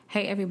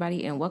Hey,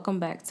 everybody, and welcome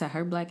back to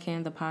Her Black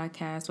Hand, the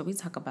podcast where we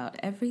talk about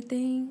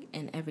everything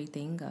and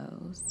everything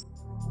goes.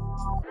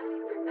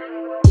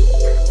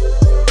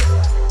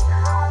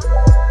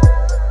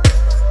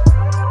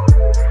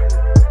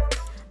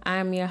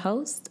 I'm your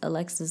host,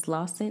 Alexis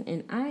Lawson,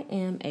 and I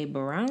am a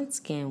brown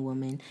skinned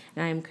woman.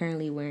 And I am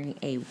currently wearing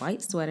a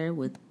white sweater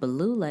with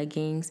blue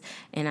leggings,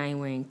 and I am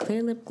wearing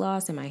clear lip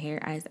gloss, and my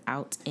hair is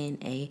out in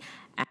a.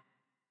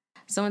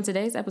 So, in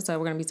today's episode,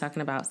 we're going to be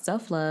talking about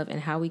self-love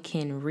and how we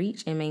can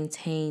reach and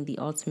maintain the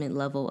ultimate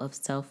level of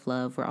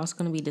self-love. We're also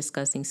going to be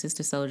discussing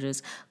Sister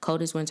Souljah's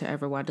Coldest Winter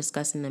Ever while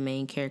discussing the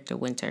main character,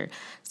 Winter.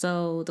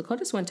 So, The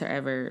Coldest Winter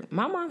Ever,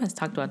 my mom has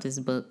talked about this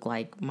book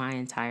like my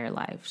entire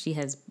life. She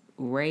has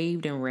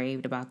raved and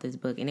raved about this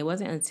book, and it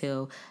wasn't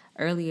until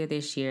earlier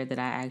this year that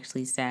I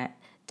actually sat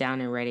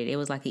down and read it. It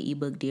was like an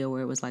ebook deal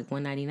where it was like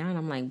 $1.99.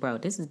 I'm like, bro,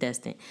 this is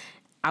destined.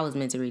 I was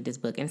meant to read this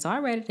book. And so I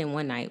read it in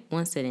one night,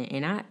 one sitting,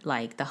 and I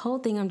like the whole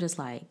thing. I'm just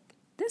like,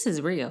 this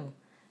is real.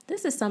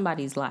 This is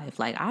somebody's life.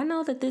 Like, I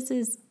know that this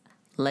is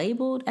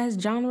labeled as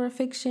genre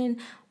fiction,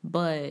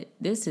 but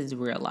this is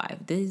real life.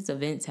 These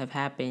events have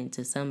happened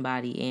to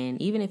somebody,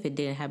 and even if it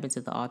didn't happen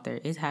to the author,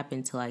 it's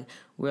happened to like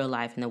real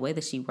life. And the way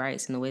that she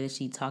writes and the way that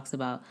she talks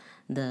about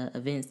the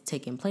events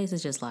taking place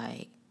is just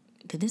like,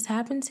 did this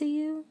happen to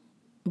you?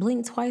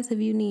 Blink twice if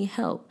you need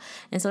help.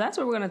 And so that's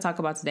what we're going to talk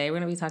about today. We're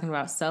going to be talking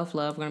about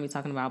self-love. We're going to be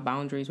talking about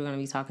boundaries. We're going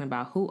to be talking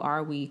about who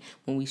are we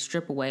when we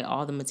strip away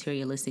all the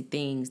materialistic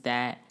things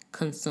that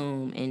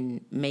consume and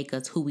make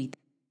us who we think.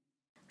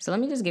 So let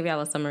me just give y'all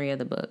a summary of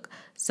the book.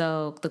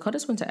 So The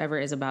Coldest Winter Ever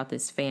is about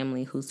this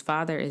family whose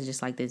father is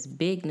just like this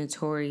big,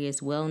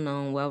 notorious,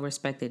 well-known,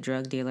 well-respected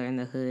drug dealer in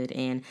the hood.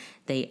 And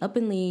they up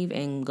and leave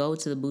and go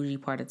to the bougie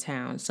part of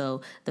town.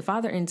 So the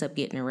father ends up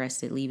getting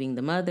arrested, leaving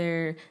the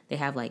mother. They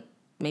have like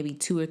maybe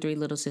 2 or 3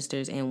 little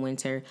sisters and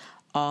Winter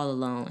all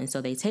alone. And so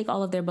they take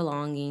all of their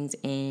belongings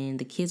and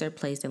the kids are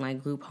placed in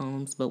like group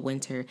homes, but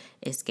Winter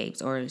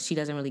escapes, or she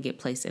doesn't really get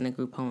placed in a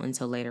group home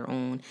until later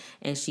on.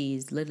 And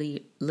she's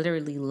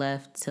literally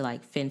left to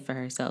like fend for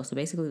herself. So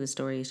basically the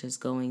story is just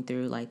going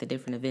through like the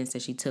different events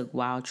that she took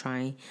while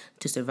trying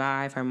to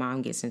survive. Her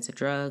mom gets into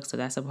drugs, so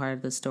that's a part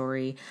of the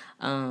story.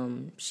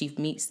 She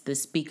meets the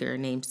speaker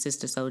named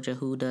Sister Souljah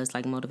who does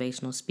like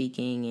motivational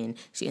speaking, and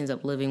she ends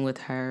up living with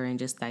her and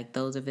just like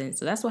those events.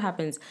 So that's what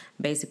happens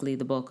basically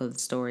the bulk of the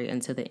story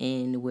until the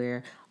end,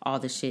 where all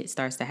the shit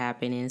starts to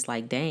happen and it's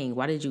like, dang,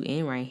 why did you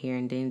end right here?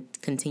 And then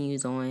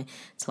continues on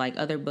to like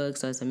other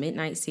books. So it's a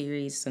midnight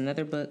series. It's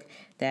another book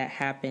that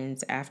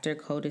happens after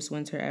Coldest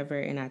Winter Ever,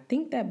 and I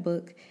think that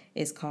book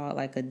is called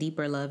like A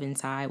Deeper Love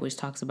Inside, which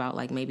talks about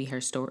like maybe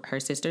her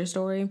sister's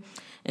story.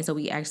 And so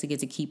we actually get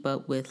to keep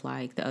up with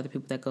like the other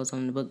people that goes on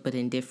in the book, but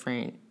in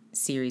different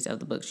series of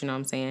the books, you know what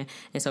I'm saying?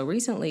 And so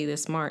recently,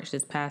 this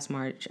past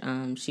March,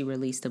 she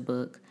released a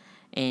book,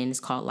 and it's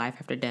called Life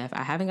After Death.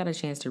 I haven't got a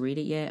chance to read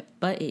it yet,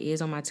 but it is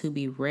on my to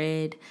be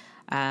read.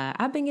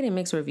 I've been getting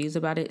mixed reviews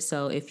about it,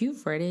 so if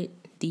you've read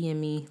it, DM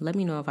me. Let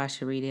me know if I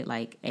should read it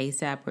like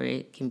ASAP or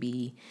it can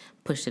be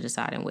pushed to the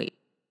side and wait.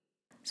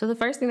 So the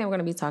first thing that we're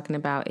going to be talking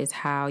about is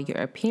how your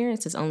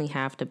appearance is only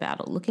half the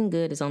battle. Looking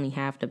good is only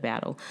half the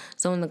battle.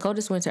 So in The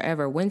Coldest Winter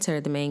Ever, Winter,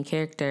 the main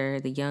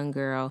character, the young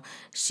girl,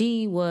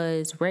 she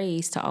was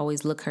raised to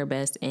always look her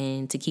best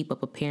and to keep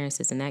up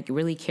appearances. And that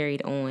really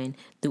carried on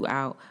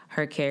throughout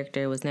her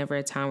character. It was never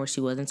a time where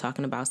she wasn't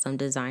talking about some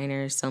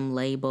designer, some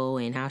label,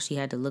 and how she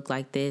had to look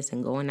like this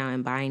and going out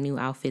and buying new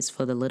outfits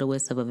for the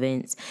littlest of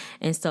events.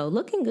 And so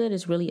looking good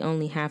is really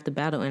only half the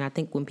battle. And I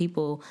think when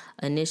people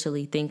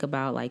initially think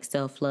about like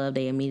self-love,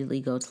 they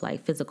immediately go to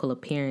like physical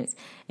appearance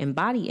and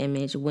body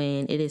image,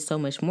 when it is so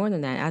much more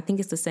than that. I think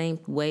it's the same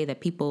way that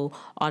people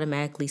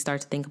automatically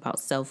start to think about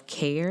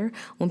self-care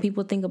when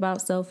people think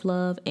about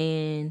self-love.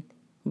 And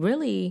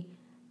really,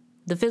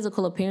 the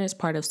physical appearance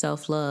part of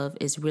self-love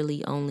is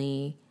really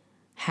only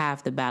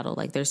half the battle.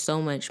 Like there's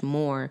so much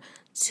more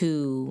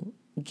to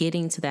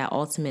getting to that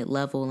ultimate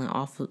level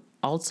and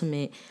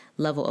ultimate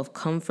level of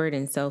comfort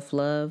and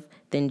self-love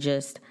than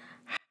just.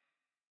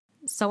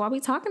 So while we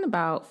talking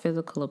about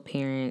physical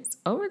appearance,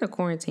 over the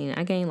quarantine,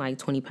 I gained like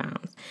 20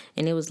 pounds.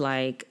 And it was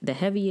like the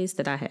heaviest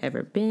that I had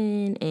ever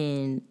been.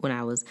 And when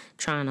I was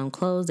trying on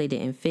clothes, they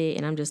didn't fit.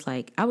 And I'm just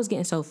like, I was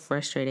getting so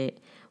frustrated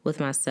with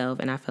myself,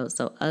 and I felt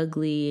so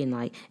ugly. And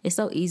like, it's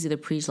so easy to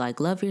preach like,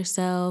 love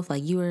yourself.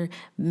 Like, you were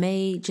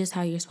made just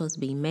how you're supposed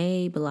to be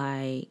made. But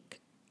like,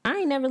 I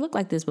ain't never looked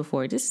like this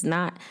before. This is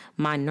not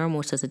my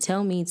normal. So to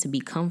tell me to be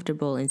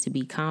comfortable and to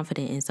be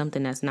confident in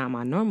something that's not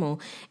my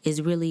normal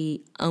is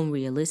really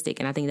unrealistic.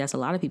 And I think that's a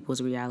lot of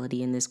people's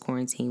reality in this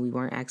quarantine. We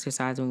weren't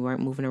exercising. We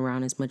weren't moving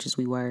around as much as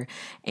we were.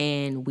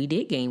 And we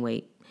did gain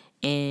weight.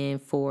 And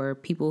for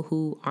people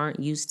who aren't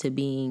used to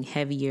being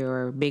heavier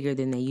or bigger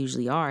than they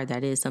usually are,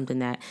 that is something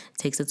that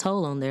takes a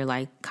toll on their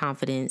like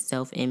confidence,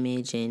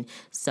 self-image, and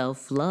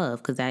self-love,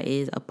 because that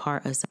is a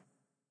part of.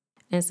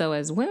 And so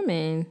as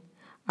women,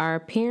 Our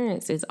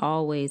appearance is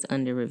always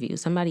under review.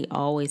 Somebody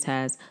always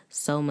has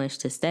so much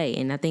to say.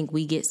 And I think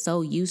we get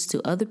so used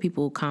to other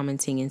people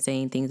commenting and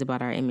saying things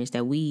about our image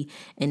that we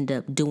end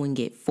up doing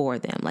it for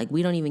them. Like,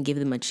 we don't even give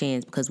them a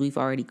chance because we've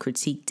already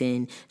critiqued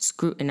and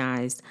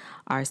scrutinized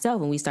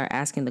ourselves. And we start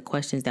asking the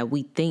questions that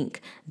we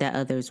think that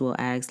others will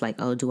ask,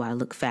 like, oh, do I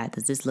look fat?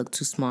 Does this look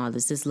too small?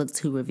 Does this look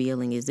too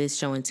revealing? Is this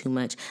showing too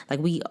much? Like,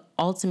 we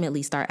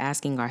ultimately start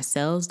asking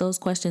ourselves those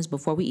questions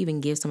before we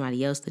even give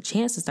somebody else the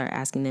chance to start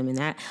asking them. And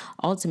that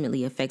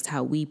ultimately affects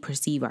how we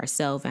perceive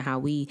ourselves and how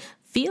we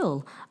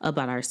feel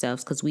about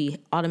ourselves, because we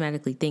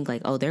automatically think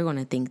like, oh, they're going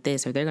to think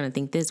this or they're going to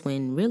think this,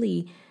 when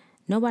really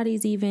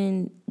nobody's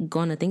even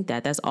going to think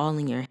that. That's all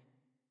in your head.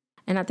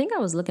 And I think I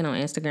was looking on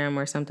Instagram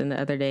or something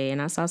the other day,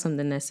 and I saw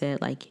something that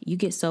said, like, you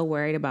get so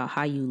worried about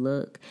how you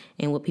look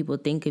and what people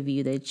think of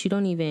you that you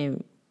don't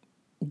even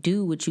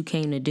do what you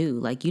came to do.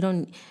 Like, you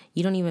don't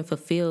even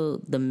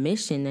fulfill the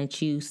mission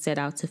that you set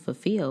out to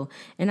fulfill.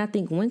 And I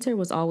think Winter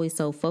was always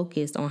so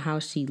focused on how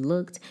she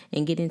looked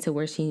and getting to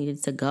where she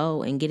needed to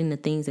go and getting the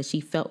things that she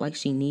felt like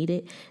she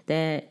needed,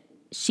 that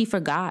she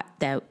forgot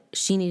that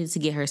she needed to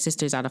get her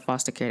sisters out of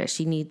foster care, that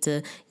she needed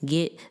to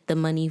get the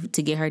money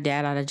to get her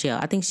dad out of jail.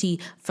 I think she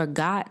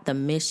forgot the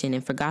mission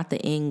and forgot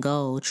the end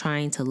goal,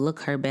 trying to look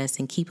her best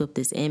and keep up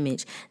this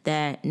image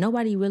that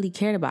nobody really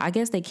cared about. I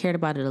guess they cared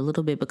about it a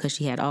little bit because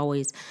she had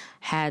always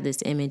had this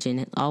image and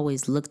it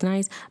always looked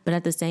nice. But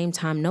at the same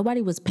time,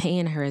 nobody was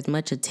paying her as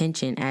much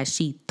attention as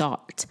she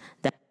thought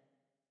that.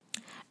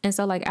 And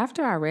so, like,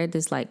 after I read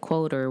this, like,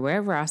 quote or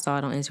wherever I saw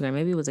it on Instagram,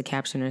 maybe it was a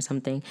caption or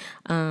something,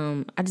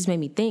 I just made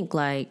me think,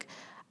 like,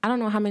 I don't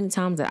know how many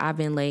times that I've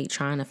been late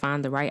trying to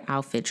find the right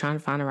outfit, trying to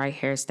find the right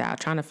hairstyle,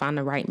 trying to find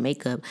the right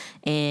makeup.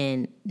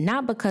 And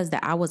not because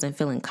that I wasn't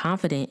feeling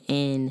confident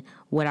in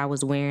what I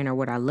was wearing or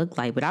what I looked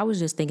like, but I was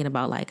just thinking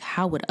about, like,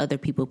 how would other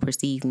people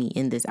perceive me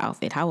in this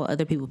outfit? How will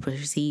other people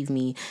perceive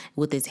me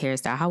with this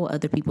hairstyle? How will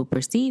other people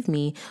perceive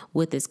me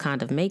with this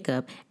kind of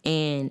makeup?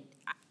 And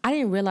I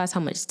didn't realize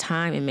how much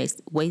time it makes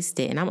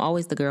wasted. And I'm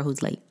always the girl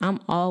who's late.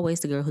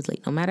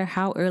 No matter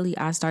how early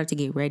I start to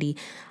get ready,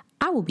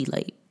 I will be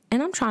late.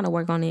 And I'm trying to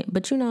work on it.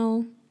 But, you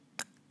know,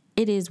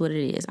 it is what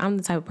it is. I'm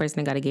the type of person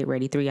that got to get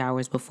ready 3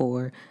 hours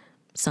before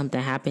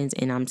something happens,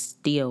 and I'm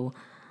still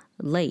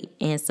late.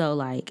 And so,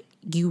 like,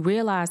 you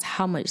realize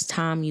how much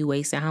time you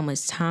waste and how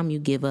much time you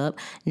give up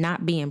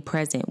not being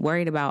present,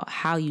 worried about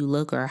how you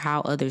look or how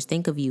others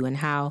think of you, and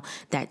how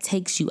that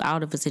takes you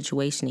out of a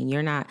situation and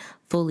you're not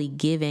fully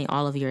giving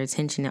all of your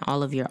attention and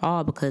all of your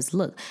all. Because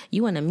look,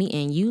 you in a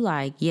meeting, you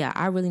like, yeah,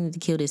 I really need to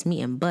kill this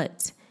meeting,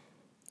 but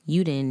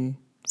you didn't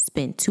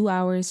spend 2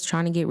 hours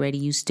trying to get ready.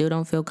 You still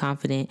don't feel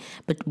confident.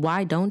 But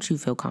why don't you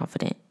feel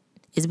confident?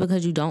 Is it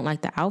because you don't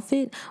like the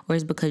outfit, or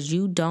is it because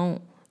you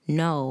don't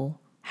know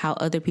how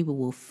other people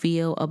will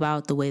feel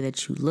about the way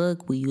that you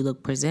look? Will you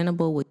look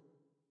presentable, will you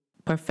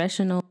look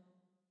professional?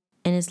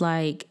 And it's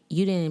like,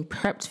 you didn't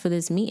prep for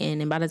this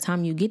meeting, and by the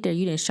time you get there,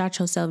 you didn't shot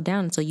yourself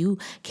down. So you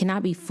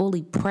cannot be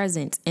fully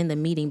present in the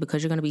meeting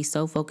because you're going to be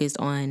so focused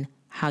on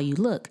how you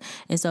look.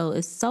 And so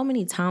it's so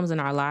many times in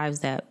our lives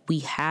that we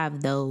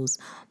have those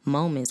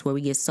moments where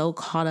we get so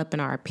caught up in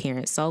our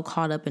appearance, so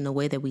caught up in the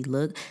way that we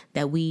look,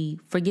 that we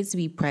forget to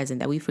be present,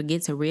 that we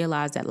forget to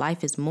realize that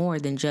life is more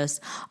than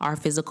just our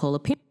physical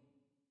appearance.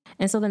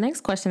 And so the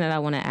next question that I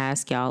want to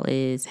ask y'all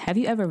is, have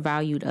you ever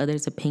valued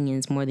others'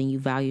 opinions more than you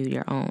value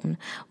your own?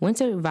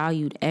 Winter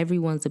valued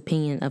everyone's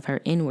opinion of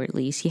her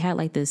inwardly. She had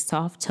like this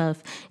soft,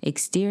 tough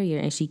exterior,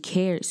 and she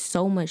cared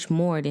so much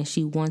more than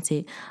she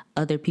wanted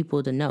other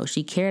people to know.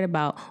 She cared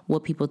about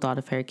what people thought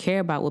of her,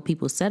 cared about what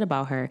people said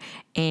about her.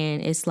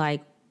 And it's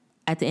like,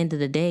 at the end of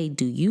the day,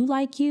 do you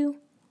like you?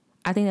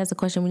 I think that's a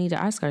question we need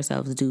to ask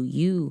ourselves. Do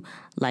you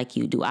like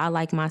you? Do I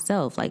like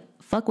myself? Like,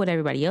 fuck what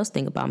everybody else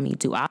think about me.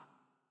 Do I?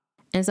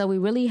 And so we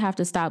really have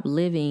to stop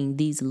living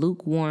these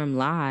lukewarm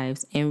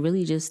lives and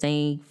really just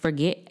saying,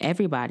 forget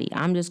everybody.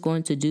 I'm just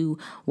going to do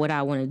what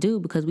I want to do,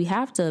 because we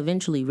have to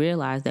eventually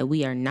realize that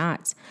we are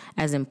not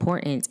as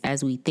important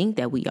as we think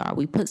that we are.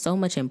 We put so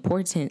much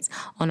importance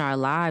on our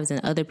lives and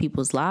other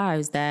people's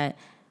lives that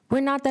we're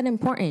not that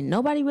important.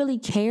 Nobody really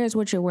cares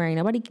what you're wearing.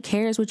 Nobody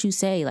cares what you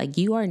say. Like,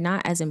 you are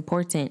not as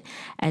important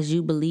as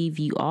you believe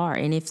you are.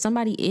 And if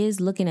somebody is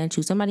looking at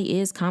you, somebody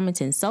is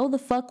commenting, so the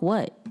fuck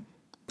what?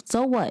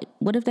 So what?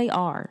 What if they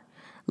are?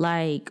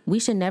 Like, we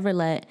should never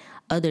let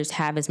others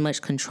have as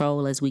much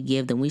control as we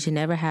give them. We should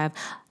never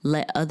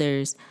let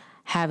others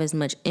have as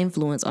much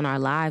influence on our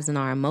lives and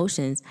our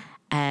emotions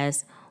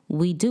as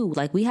we do.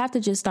 Like, we have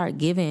to just start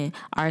giving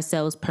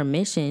ourselves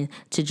permission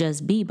to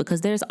just be,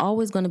 because there's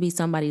always going to be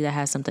somebody that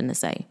has something to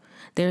say.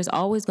 There's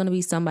always going to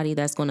be somebody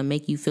that's going to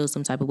make you feel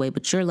some type of way,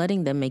 but you're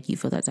letting them make you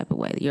feel that type of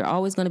way. You're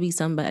always going to be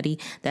somebody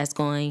that's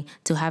going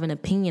to have an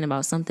opinion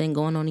about something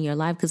going on in your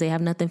life because they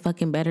have nothing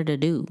fucking better to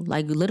do.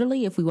 Like,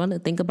 literally, if we want to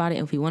think about it,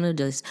 if we want to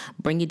just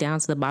bring it down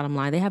to the bottom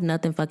line, they have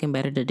nothing fucking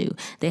better to do.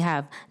 They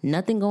have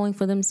nothing going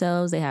for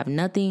themselves. They have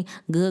nothing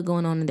good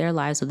going on in their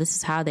lives. So this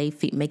is how they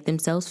make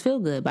themselves feel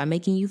good, by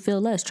making you feel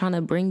less, trying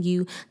to bring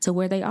you to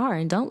where they are.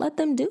 And don't let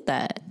them do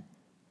that.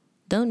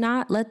 Do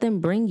not let them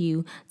bring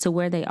you to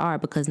where they are,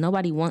 because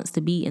nobody wants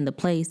to be in the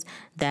place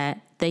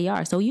that they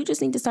are. So you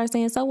just need to start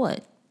saying, so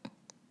what?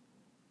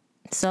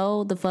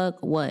 So the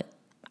fuck what?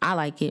 I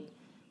like it.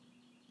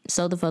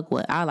 So the fuck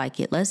what? I like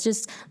it.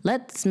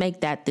 Let's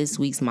make that this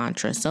week's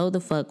mantra. So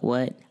the fuck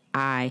what?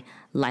 I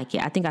like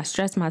it. I think I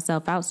stressed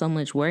myself out so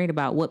much worried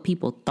about what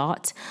people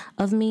thought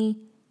of me.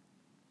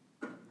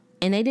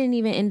 And they didn't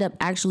even end up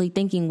actually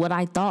thinking what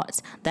I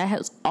thought. That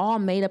was all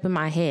made up in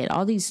my head.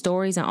 All these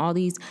stories and all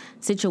these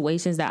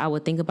situations that I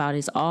would think about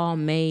is all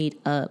made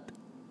up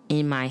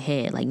in my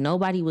head. Like,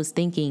 nobody was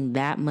thinking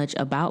that much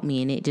about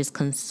me, and it just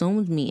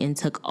consumed me and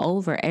took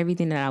over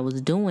everything that I was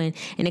doing.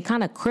 And it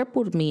kind of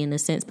crippled me in a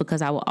sense,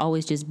 because I would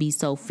always just be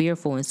so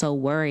fearful and so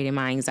worried, and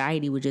my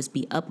anxiety would just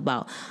be up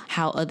about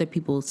how other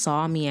people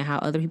saw me and how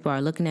other people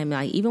are looking at me.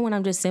 Like, even when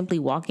I'm just simply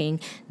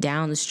walking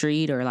down the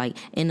street or like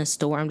in a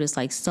store, I'm just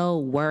like so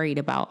worried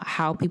about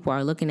how people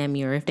are looking at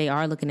me, or if they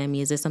are looking at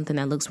me, is there something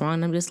that looks wrong?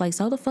 And I'm just like,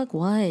 so the fuck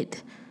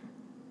what?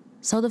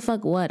 So the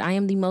fuck what? I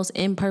am the most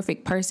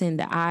imperfect person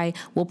that I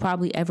will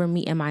probably ever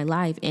meet in my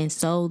life. And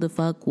so the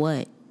fuck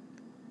what?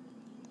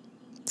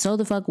 So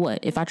the fuck what?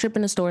 If I trip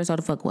in the store, so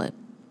the fuck what?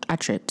 I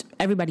tripped.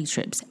 Everybody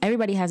trips.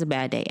 Everybody has a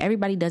bad day.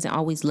 Everybody doesn't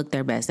always look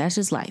their best. That's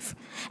just life.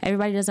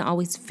 Everybody doesn't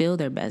always feel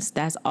their best.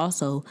 That's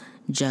also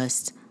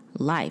just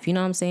life. You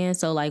know what I'm saying?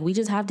 So like, we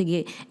just have to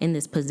get in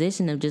this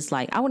position of just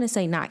like, I wouldn't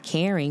say not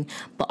caring,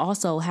 but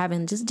also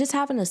having just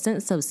having a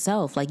sense of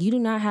self. Like, you do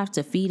not have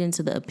to feed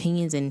into the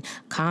opinions and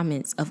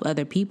comments of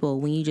other people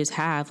when you just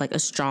have like a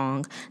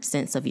strong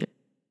sense of your.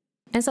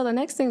 And so the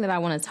next thing that I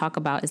want to talk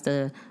about is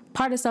the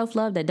part of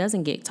self-love that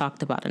doesn't get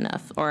talked about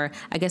enough, or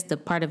I guess the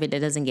part of it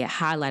that doesn't get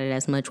highlighted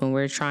as much when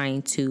we're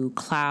trying to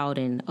cloud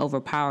and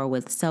overpower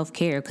with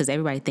self-care, because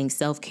everybody thinks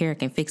self-care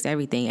can fix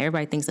everything.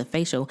 Everybody thinks a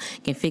facial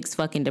can fix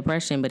fucking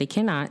depression, but it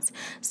cannot.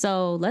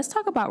 So let's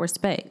talk about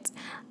respect.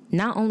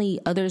 Not only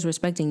others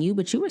respecting you,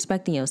 but you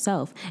respecting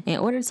yourself. In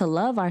order to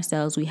love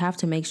ourselves, we have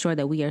to make sure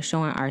that we are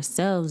showing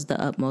ourselves the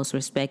utmost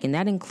respect. And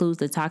that includes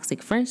the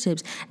toxic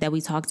friendships that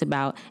we talked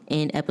about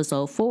in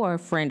episode 4,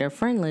 Friend or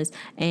Friendless,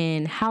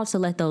 and how to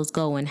let those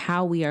go, and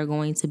how we are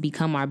going to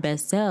become our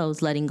best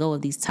selves, letting go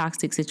of these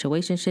toxic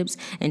situationships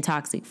and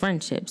toxic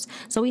friendships.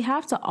 So we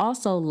have to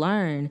also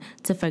learn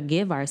to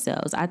forgive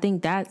ourselves. I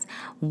think that's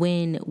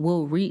when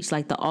we'll reach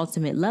like the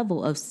ultimate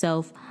level of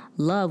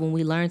self-love, when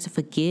we learn to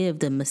forgive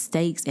the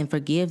mistakes and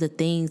forgive the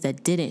things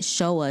that didn't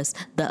show us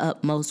the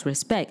utmost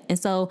respect. And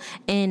so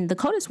in The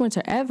Coldest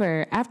Winter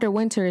Ever, after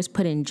Winter is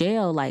put in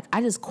jail, like,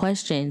 I just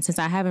questioned, since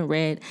I haven't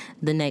read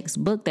the next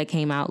book that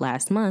came out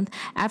last month,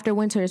 after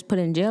Winter is put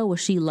in jail, will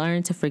she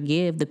learn to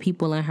forgive the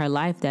people in her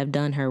life that have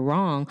done her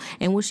wrong?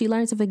 And will she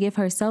learn to forgive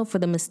herself for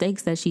the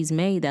mistakes that she's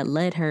made that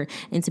led her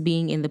into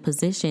being in the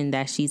position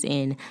that she's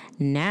in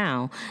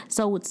now?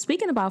 So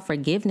speaking about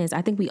forgiveness,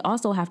 I think we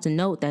also have to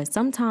note that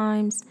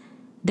sometimes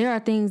there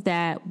are things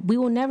that we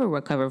will never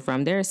recover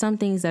from. There are some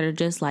things that are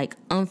just like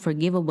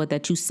unforgivable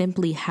that you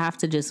simply have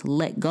to just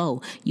let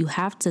go. You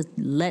have to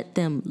let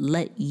them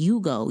let you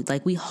go.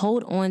 Like, we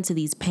hold on to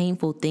these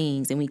painful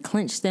things and we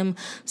clench them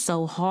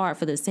so hard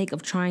for the sake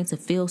of trying to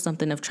feel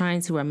something, of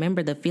trying to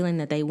remember the feeling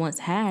that they once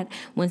had,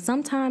 when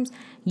sometimes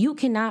you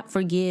cannot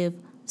forgive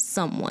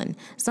someone.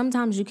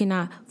 Sometimes you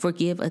cannot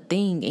forgive a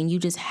thing, and you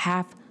just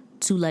have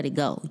to let it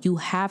go. You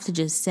have to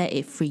just set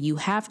it free. You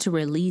have to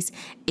release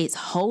its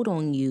hold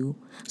on you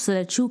so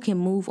that you can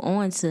move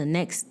on to the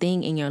next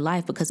thing in your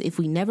life. Because if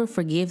we never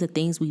forgive the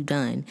things we've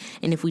done,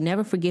 and if we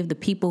never forgive the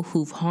people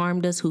who've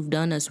harmed us, who've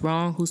done us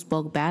wrong, who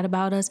spoke bad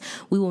about us,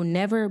 we will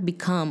never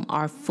become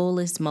our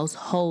fullest, most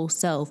whole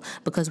self,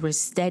 because we're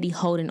steady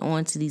holding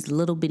on to these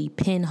little bitty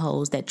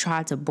pinholes that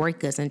try to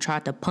break us and try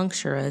to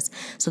puncture us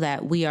so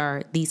that we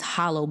are these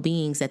hollow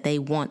beings that they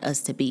want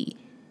us to be,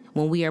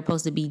 when we are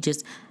supposed to be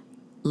just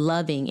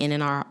loving and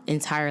in our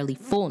entirely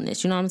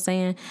fullness. You know what I'm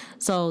saying?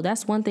 So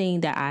that's one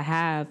thing that I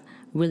have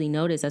really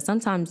noticed, that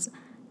sometimes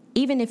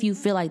even if you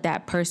feel like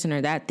that person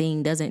or that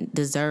thing doesn't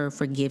deserve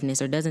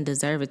forgiveness or doesn't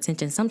deserve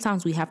attention,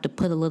 sometimes we have to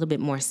put a little bit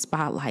more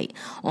spotlight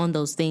on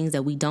those things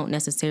that we don't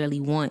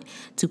necessarily want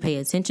to pay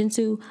attention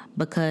to,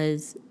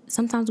 because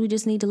sometimes we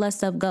just need to let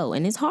stuff go.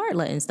 And it's hard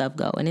letting stuff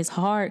go. And it's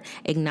hard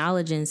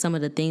acknowledging some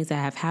of the things that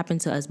have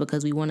happened to us,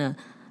 because we want to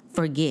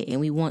forget and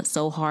we want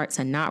so hard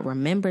to not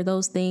remember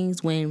those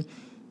things, when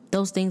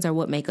those things are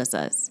what make us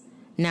us.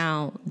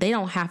 Now, they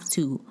don't have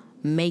to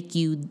make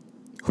you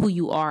who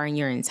you are in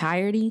your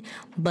entirety,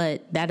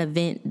 but that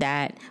event,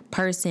 that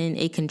person,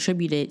 it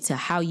contributed to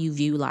how you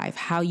view life,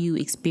 how you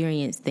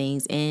experience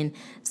things. And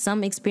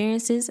some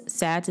experiences,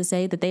 sad to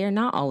say, that they are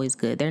not always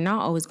good. They're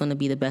not always going to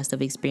be the best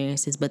of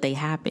experiences, but they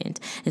happened.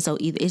 And so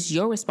it's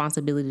your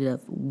responsibility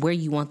of where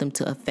you want them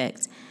to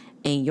affect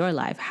in your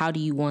life. How do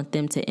you want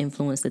them to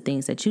influence the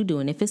things that you do?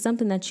 And if it's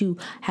something that you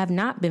have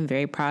not been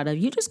very proud of,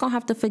 you're just going to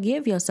have to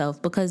forgive yourself,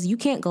 because you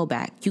can't go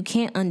back. You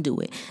can't undo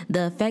it.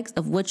 The effects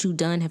of what you've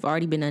done have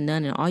already been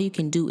undone, and all you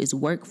can do is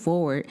work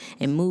forward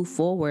and move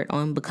forward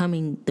on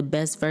becoming the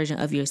best version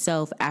of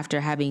yourself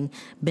after having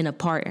been a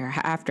part, or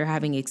after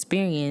having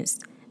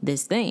experienced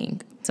this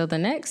thing. So the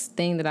next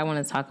thing that I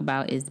want to talk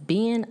about is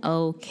being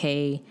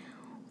okay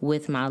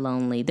with my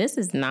lonely. This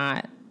is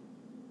not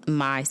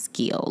my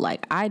skill.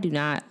 Like, I do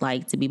not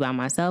like to be by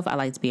myself. I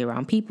like to be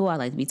around people. I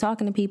like to be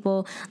talking to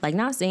people. Like,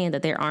 not saying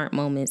that there aren't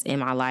moments in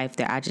my life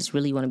that I just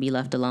really want to be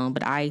left alone,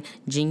 but I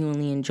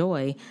genuinely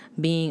enjoy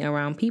being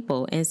around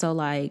people. And so,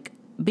 like,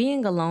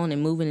 being alone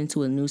and moving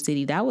into a new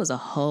city, that was a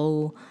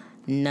whole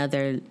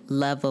nother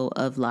level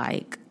of,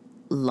 like,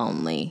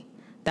 lonely.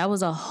 That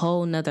was a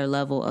whole nother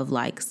level of,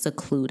 like,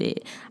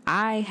 secluded.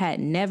 I had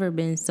never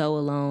been so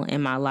alone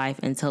in my life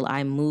until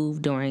I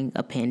moved during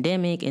a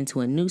pandemic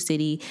into a new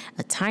city,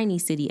 a tiny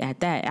city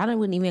at that. I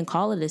wouldn't even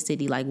call it a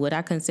city. Like, would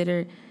I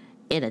consider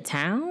it a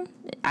town?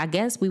 I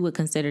guess we would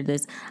consider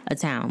this a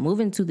town.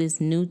 Moving to this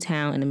new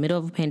town in the middle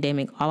of a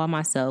pandemic all by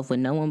myself with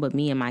no one but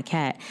me and my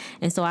cat.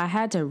 And so I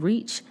had to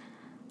reach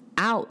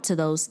out to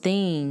those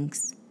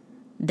things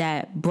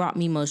that brought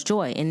me most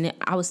joy. And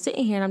I was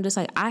sitting here and I'm just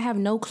like, I have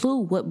no clue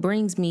what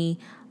brings me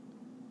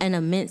an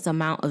immense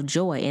amount of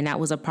joy. And that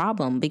was a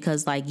problem,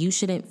 because, like, you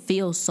shouldn't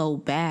feel so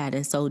bad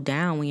and so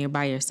down when you're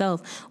by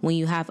yourself, when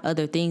you have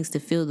other things to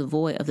fill the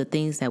void of the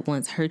things that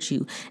once hurt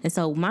you. And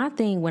so my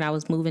thing when I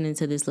was moving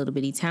into this little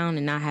bitty town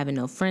and not having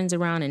no friends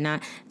around and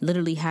not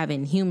literally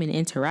having human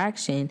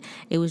interaction,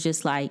 it was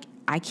just like,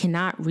 I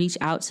cannot reach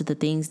out to the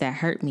things that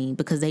hurt me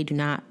because they do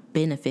not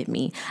benefit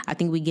me. I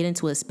think we get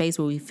into a space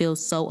where we feel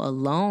so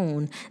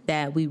alone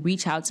that we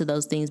reach out to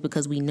those things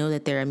because we know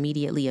that they're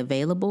immediately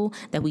available,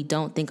 that we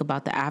don't think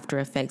about the after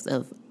effects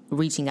of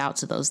reaching out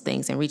to those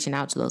things and reaching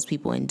out to those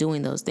people and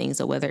doing those things.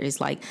 So whether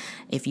it's like,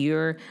 if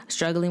you're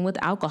struggling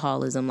with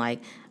alcoholism,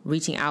 like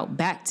reaching out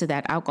back to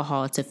that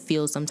alcohol to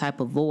fill some type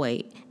of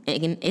void.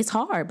 And it's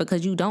hard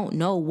because you don't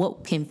know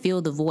what can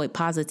fill the void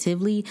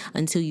positively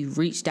until you've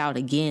reached out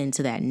again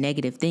to that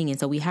negative thing. And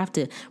so we have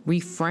to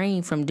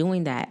refrain from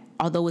doing that.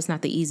 Although it's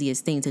not the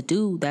easiest thing to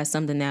do, that's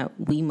something that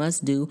we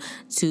must do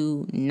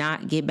to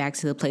not get back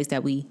to the place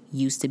that we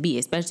used to be,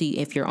 especially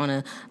if you're on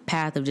a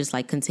path of just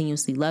like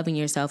continuously loving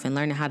yourself and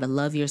learning how to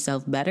love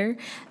yourself better,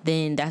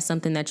 then that's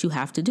something that you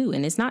have to do.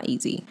 And it's not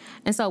easy.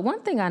 And so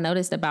one thing I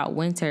noticed about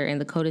Winter and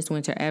the coldest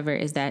winter ever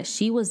is that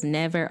she was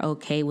never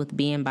okay with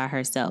being by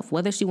herself.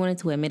 Whether she wanted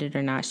to admit it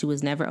or not, she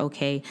was never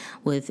okay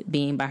with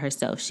being by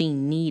herself.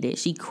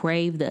 She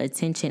craved the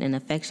attention and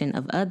affection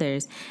of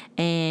others.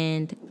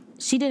 And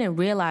she didn't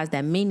realize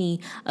that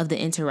many of the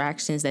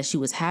interactions that she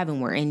was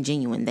having were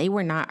ingenuine. They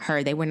were not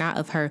her. They were not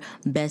of her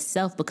best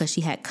self, because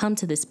she had come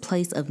to this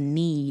place of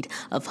need,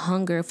 of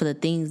hunger for the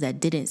things that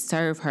didn't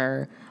serve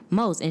her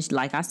most. And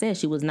like I said,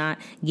 she was not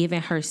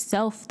giving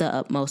herself the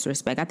utmost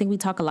respect. I think we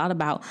talk a lot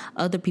about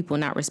other people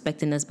not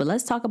respecting us, but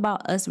let's talk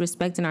about us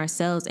respecting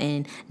ourselves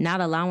and not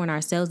allowing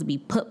ourselves to be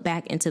put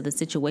back into the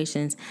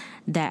situations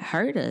that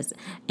hurt us.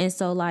 And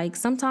so, like,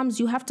 sometimes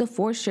you have to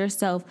force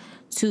yourself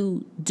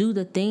to do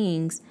the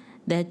things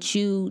that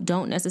you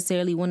don't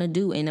necessarily want to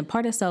do. And a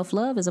part of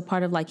self-love is a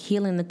part of like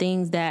healing the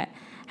things that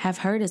have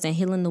hurt us and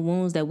healing the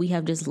wounds that we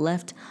have just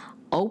left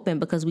open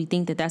because we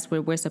think that that's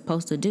what we're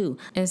supposed to do.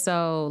 And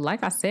so,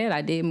 like I said,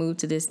 I did move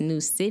to this new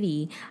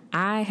city.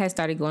 I had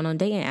started going on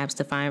dating apps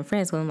to find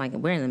friends, because I'm like,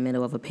 we're in the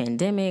middle of a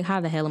pandemic.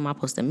 How the hell am I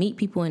supposed to meet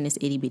people in this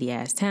itty bitty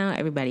ass town?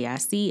 Everybody I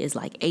see is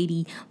like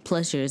 80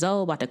 plus years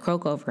old, about to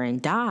croak over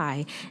and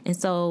die. And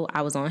so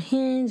I was on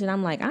Hinge, and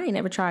I'm like, I ain't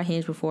never tried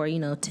Hinge before,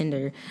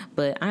 Tinder,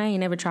 but I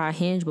ain't never tried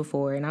Hinge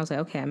before. And I was like,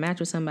 okay, I matched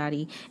with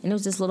somebody, and it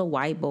was this little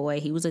white boy.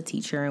 He was a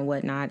teacher and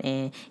whatnot,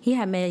 and he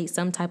had made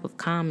some type of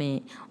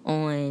comment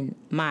on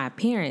my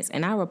appearance,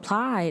 and I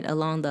replied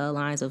along the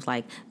lines of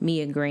like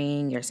me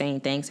agreeing or saying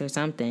thanks or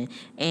something,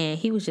 and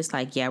he was just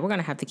like, yeah, we're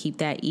gonna have to keep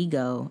that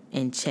ego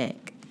in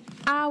check.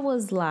 I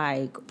was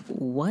like,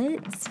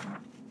 what?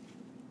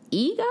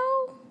 Ego?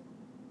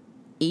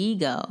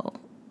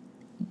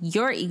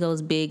 Your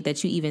ego's big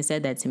that you even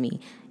said that to me.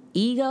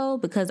 Ego,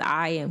 because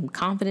I am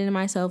confident in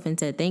myself and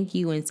said thank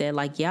you and said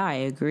like, yeah, I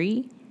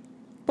agree.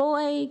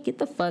 Boy, get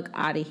the fuck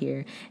out of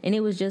here. And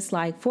it was just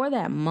like, for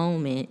that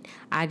moment,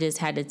 I just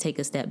had to take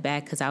a step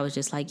back, because I was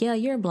just like, yeah,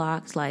 you're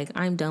blocked. Like,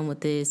 I'm done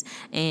with this.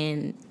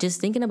 And just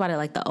thinking about it,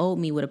 like, the old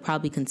me would have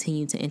probably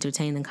continued to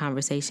entertain the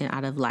conversation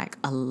out of like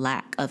a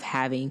lack of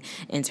having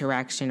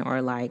interaction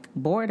or like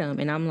boredom.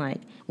 And I'm like,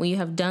 when you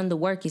have done the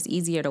work, it's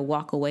easier to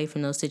walk away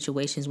from those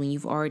situations when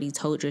you've already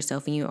told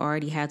yourself and you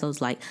already had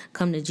those like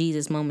come to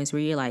Jesus moments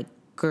where you're like,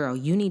 girl,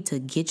 you need to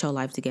get your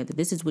life together.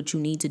 This is what you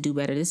need to do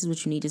better. This is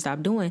what you need to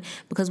stop doing.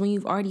 Because when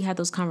you've already had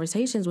those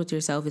conversations with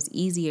yourself, it's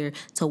easier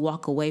to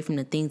walk away from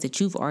the things that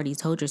you've already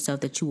told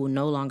yourself that you will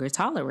no longer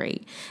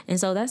tolerate. And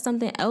so that's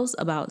something else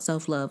about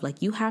self-love.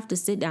 Like, you have to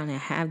sit down and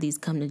have these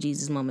come to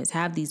Jesus moments,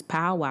 have these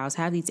powwows,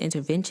 have these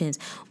interventions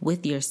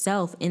with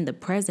yourself in the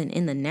present,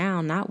 in the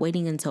now, not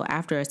waiting until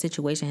after a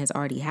situation has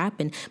already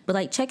happened, but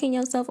like checking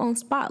yourself on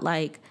spot.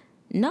 Like,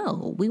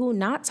 No, we will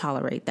not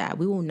tolerate that.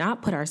 We will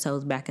not put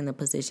ourselves back in the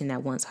position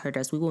that once hurt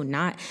us. We will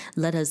not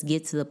let us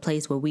get to the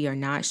place where we are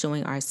not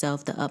showing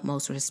ourselves the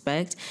utmost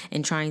respect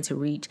and trying to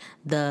reach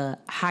the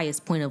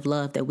highest point of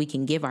love that we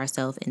can give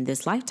ourselves in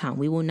this lifetime.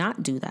 We will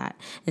not do that.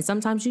 And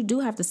sometimes you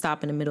do have to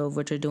stop in the middle of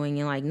what you're doing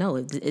and like, no,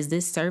 is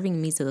this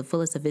serving me to the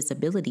fullest of its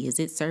ability? Is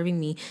it serving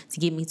me to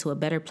get me to a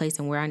better place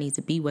and where I need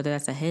to be, whether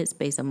that's a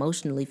headspace,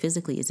 emotionally,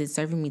 physically? Is it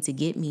serving me to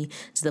get me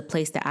to the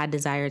place that I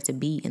desire to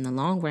be in the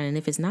long run? And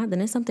if it's not,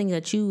 then it's something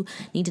that you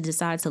need to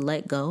decide to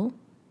let go.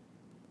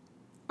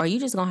 Or you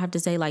just gonna have to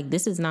say, like,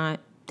 this is not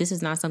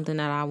something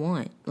that I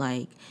want.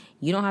 Like,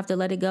 you don't have to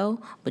let it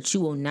go, but you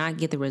will not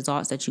get the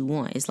results that you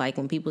want. It's like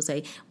when people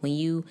say, when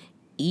you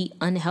eat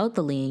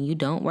unhealthily and you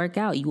don't work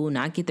out, you will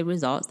not get the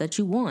results that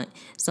you want.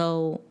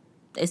 So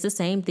it's the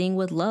same thing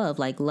with love.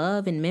 Like,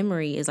 love and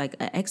memory is like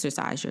an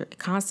exercise. You're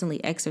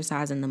constantly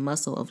exercising the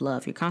muscle of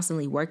love. You're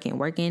constantly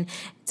working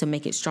to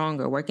make it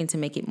stronger, working to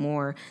make it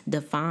more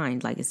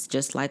defined. Like, it's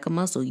just like a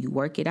muscle. You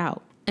work it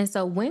out. And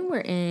so when we're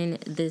in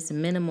this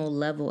minimal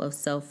level of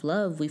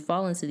self-love, we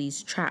fall into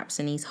these traps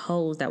and these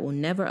holes that will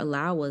never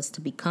allow us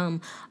to become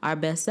our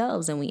best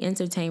selves. And we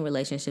entertain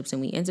relationships and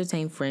we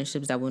entertain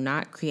friendships that will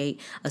not create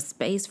a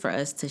space for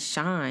us to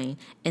shine.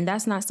 And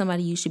that's not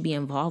somebody you should be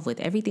involved with.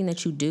 Everything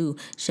that you do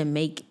should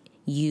make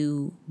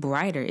you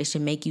brighter. It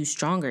should make you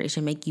stronger. It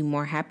should make you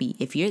more happy.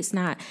 If it's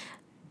not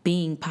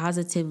being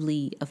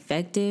positively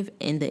effective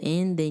in the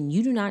end, then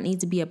you do not need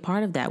to be a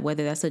part of that,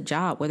 whether that's a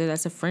job, whether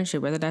that's a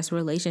friendship, whether that's a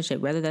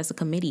relationship, whether that's a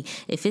committee.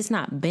 If it's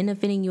not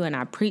benefiting you, and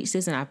I preach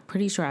this, and I'm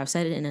pretty sure I've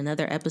said it in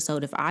another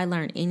episode, if I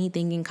learned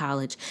anything in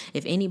college,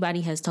 if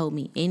anybody has told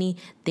me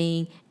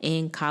anything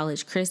in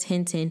college, Chris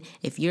Hinton,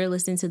 if you're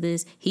listening to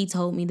this, he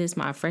told me this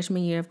my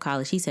freshman year of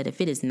college. He said, if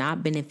it is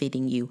not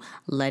benefiting you,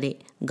 let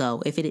it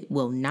go. If it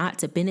will not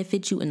to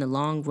benefit you in the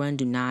long run,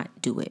 do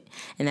not do it.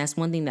 And that's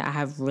one thing that I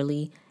have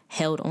really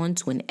held on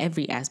to in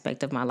every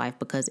aspect of my life,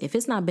 because if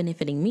it's not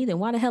benefiting me, then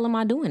why the hell am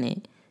I doing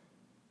it?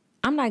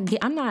 I'm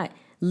not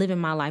living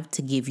my life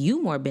to give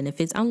you more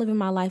benefits. I'm living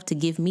my life to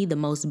give me the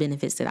most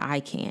benefits that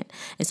I can.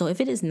 And so if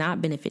it is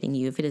not benefiting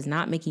you, if it is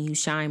not making you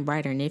shine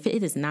brighter, and if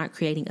it is not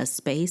creating a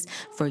space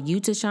for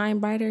you to shine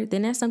brighter,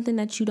 then that's something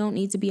that you don't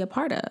need to be a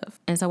part of.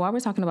 And so while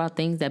we're talking about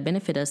things that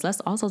benefit us, let's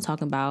also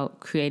talk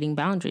about creating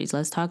boundaries.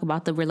 Let's talk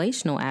about the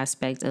relational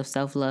aspect of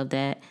self-love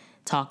that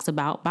talks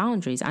about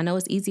boundaries. I know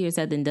it's easier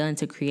said than done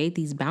to create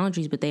these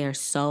boundaries, but they are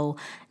so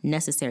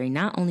necessary,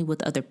 not only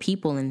with other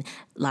people and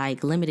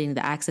like limiting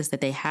the access that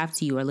they have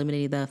to you or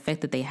limiting the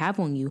effect that they have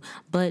on you,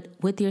 but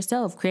with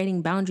yourself,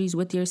 creating boundaries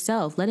with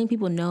yourself, letting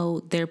people know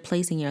their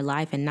place in your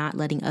life and not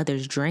letting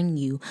others drain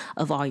you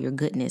of all your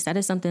goodness. That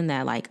is something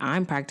that like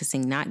I'm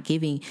practicing, not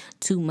giving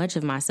too much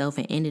of myself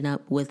and ending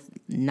up with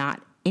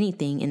not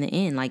anything in the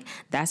end. Like,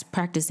 that's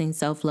practicing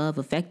self-love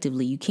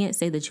effectively. You can't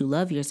say that you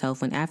love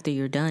yourself when after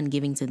you're done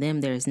giving to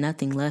them, there is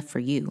nothing left for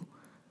you.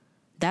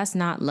 That's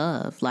not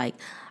love. Like,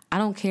 I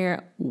don't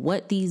care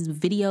what these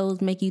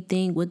videos make you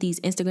think, what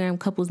these Instagram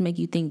couples make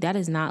you think. That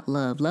is not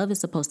love. Love is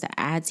supposed to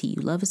add to you.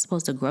 Love is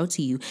supposed to grow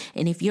to you.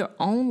 And if your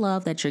own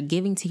love that you're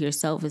giving to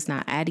yourself is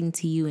not adding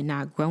to you and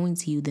not growing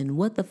to you, then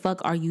what the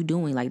fuck are you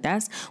doing? Like,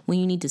 that's when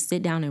you need to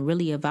sit down and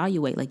really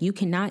evaluate. Like, you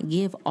cannot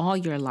give all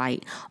your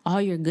light, all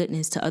your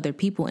goodness to other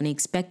people and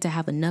expect to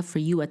have enough for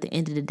you at the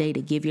end of the day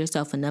to give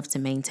yourself enough to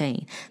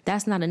maintain.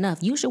 That's not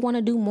enough. You should want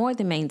to do more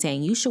than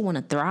maintain. You should want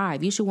to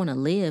thrive. You should want to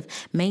live.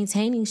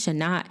 Maintaining should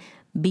not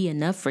be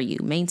enough for you.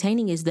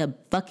 Maintaining is the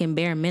fucking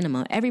bare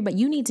minimum.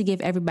 You need to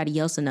give everybody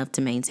else enough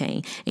to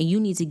maintain, and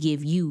you need to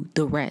give you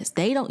the rest.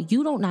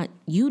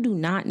 You do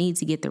not need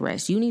to get the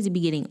rest. You need to be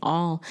getting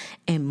all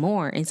and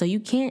more. And so you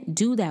can't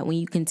do that when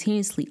you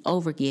continuously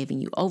overgive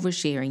and you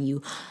overshare and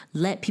you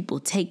let people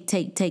take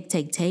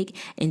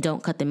and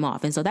don't cut them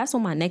off. And so that's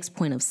when my next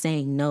point of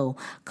saying no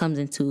comes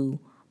into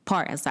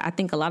part. So I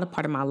think a lot of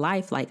part of my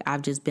life, like,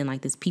 I've just been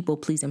like this people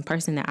pleasing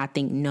person that I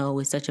think no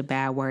is such a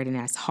bad word, and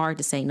that's hard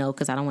to say no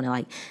because I don't want to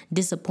like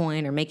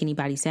disappoint or make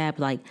anybody sad.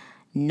 But like,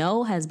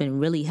 no has been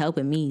really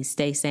helping me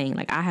stay sane.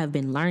 Like, I have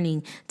been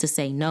learning to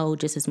say no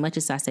just as much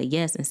as I say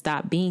yes and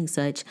stop being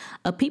such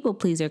a people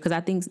pleaser, because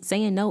I think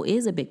saying no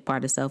is a big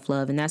part of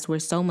self-love. And that's where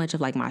so much of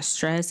like my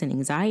stress and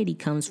anxiety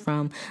comes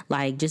from,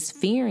 like just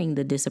fearing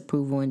the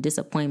disapproval and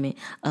disappointment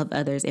of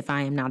others if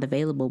I am not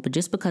available. But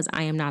just because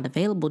I am not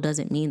available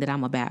doesn't mean that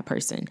I'm a bad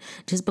person.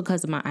 Just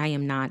because I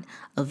am not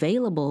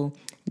available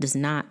does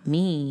not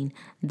mean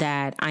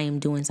that I am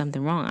doing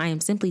something wrong. I am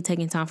simply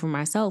taking time for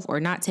myself, or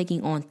not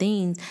taking on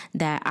things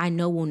that I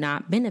know will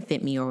not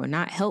benefit me or will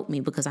not help me,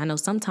 because I know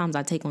sometimes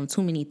I take on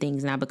too many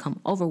things and I become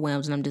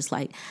overwhelmed, and I'm just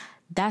like,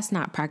 that's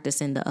not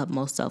practicing the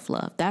utmost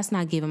self-love. That's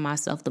not giving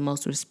myself the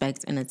most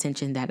respect and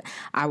attention that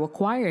I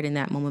required in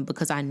that moment,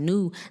 because I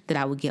knew that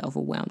I would get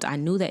overwhelmed. I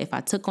knew that if I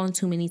took on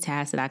too many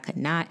tasks that I could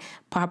not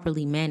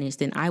properly manage,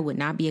 then I would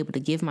not be able to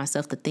give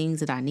myself the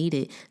things that I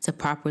needed to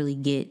properly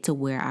get to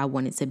where I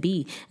wanted to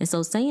be. And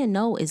so saying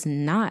no is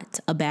not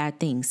a bad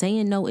thing.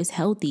 Saying no is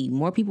healthy.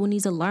 More people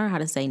need to learn how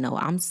to say no.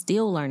 I'm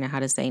still learning how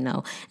to say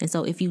no. And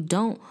so if you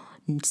don't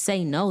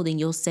say no, then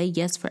you'll say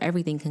yes for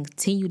everything,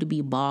 continue to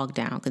be bogged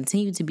down,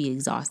 continue to be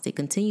exhausted,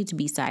 continue to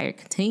be tired,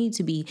 continue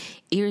to be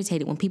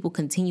irritated when people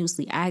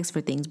continuously ask for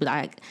things.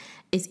 But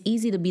it's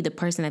easy to be the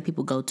person that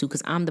people go to,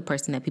 because I'm the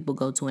person that people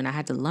go to, and I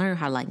had to learn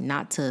how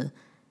not to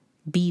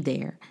be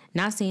there.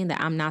 Not saying that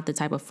I'm not the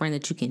type of friend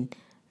that you can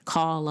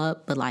call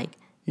up, but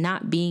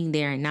not being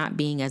there and not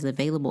being as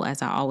available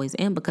as I always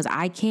am, because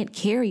I can't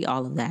carry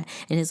all of that.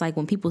 And it's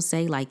when people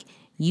say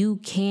you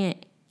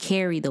can't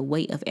carry the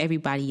weight of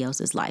everybody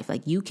else's life.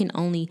 You can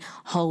only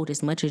hold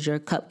as much as your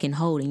cup can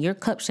hold, and your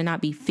cup should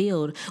not be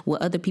filled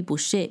with other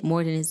people's shit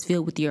more than it's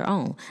filled with your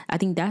own. I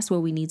think that's where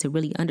we need to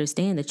really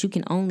understand that you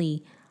can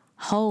only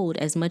hold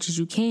as much as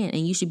you can,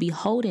 and you should be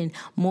holding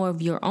more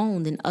of your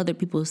own than other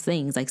people's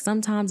things.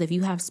 Sometimes if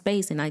you have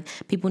space, and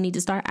people need to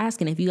start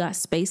asking if you got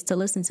space to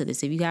listen to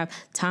this, if you have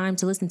time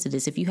to listen to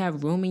this, if you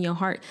have room in your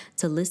heart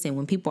to listen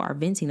when people are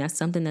venting, that's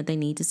something that they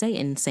need to say.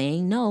 And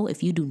saying no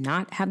if you do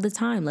not have the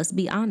time. Let's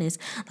be honest.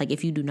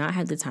 If you do not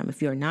have the time,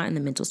 if you're not in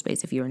the mental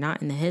space, if you're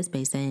not in the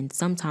headspace, then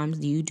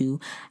sometimes you do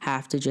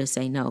have to just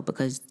say no,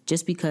 because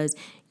just because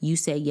you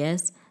say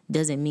yes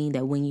doesn't mean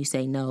that when you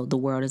say no, the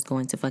world is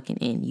going to fucking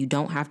end. You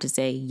don't have to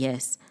say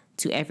yes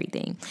to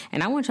everything.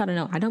 And I want y'all to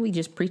know, I don't be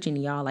just preaching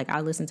to y'all.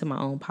 I listen to my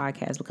own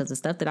podcast, because the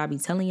stuff that I be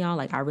telling y'all,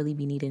 I really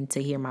be needing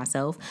to hear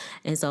myself.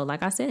 And so,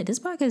 I said, this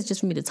podcast is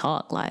just for me to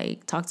talk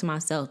to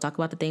myself, talk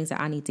about the things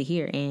that I need to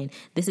hear. And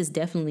this is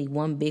definitely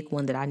one big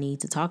one that I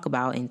need to talk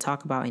about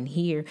and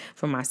hear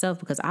for myself,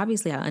 because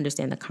obviously I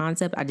understand the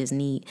concept. I just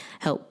need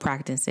help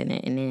practicing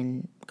it. And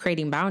then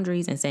creating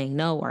boundaries and saying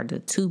no are the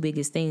two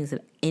biggest things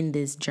in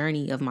this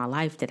journey of my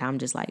life that I'm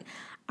just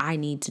I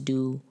need to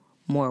do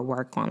more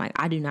work on.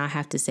 I do not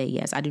have to say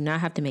yes. I do not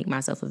have to make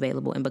myself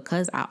available. And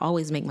because I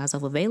always make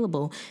myself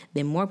available,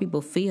 then more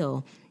people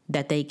feel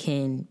that they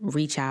can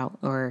reach out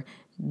or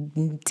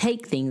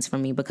take things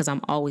from me, because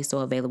I'm always so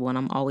available and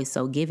I'm always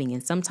so giving.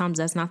 And sometimes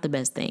that's not the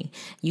best thing.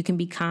 You can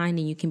be kind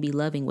and you can be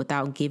loving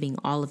without giving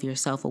all of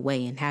yourself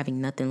away and having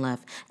nothing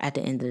left at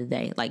the end of the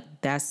day.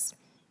 That's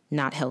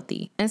not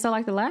healthy. And so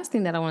the last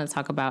thing that I want to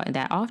talk about, and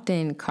that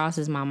often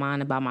crosses my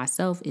mind about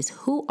myself, is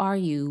who are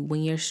you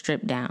when you're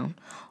stripped down?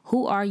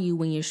 Who are you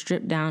when you're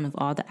stripped down of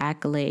all the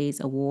accolades,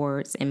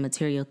 awards, and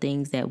material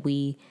things that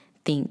we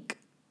think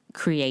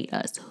create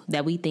us,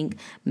 that we think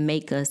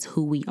make us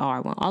who we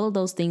are? When all of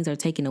those things are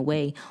taken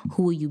away,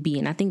 who will you be?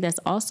 And I think that's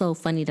also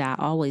funny that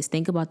I always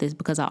think about this,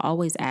 because I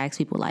always ask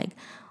people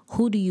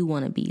who do you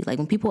want to be?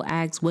 When people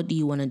ask, what do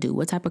you want to do?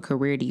 What type of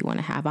career do you want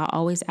to have? I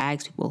always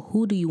ask people,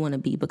 who do you want to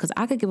be? Because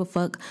I could give a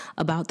fuck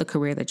about the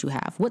career that you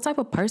have. What type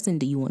of person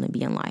do you want to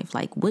be in life?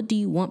 What do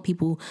you want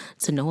people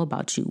to know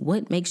about you?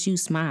 What makes you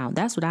smile?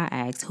 That's what I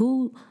ask.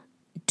 Who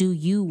do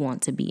you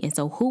want to be? And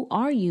so who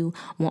are you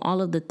when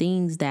all of the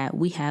things that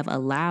we have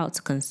allowed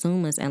to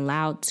consume us and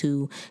allowed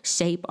to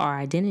shape our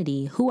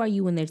identity, who are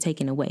you when they're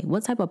taken away?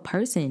 What type of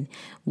person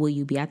will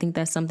you be? I think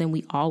that's something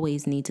we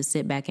always need to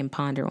sit back and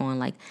ponder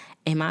on.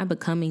 Am I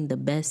becoming the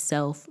best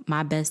self,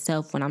 my best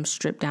self, when I'm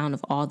stripped down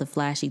of all the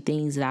flashy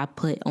things that I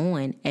put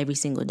on every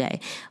single day?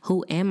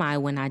 Who am I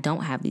when I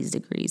don't have these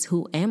degrees?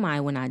 Who am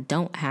I when I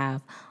don't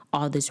have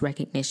all this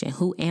recognition?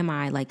 Who am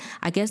I?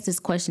 I guess this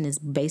question is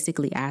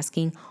basically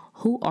asking,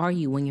 who are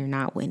you when you're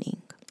not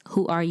winning?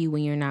 Who are you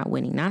when you're not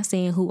winning? Not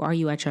saying who are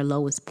you at your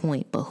lowest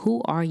point, but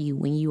who are you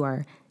when you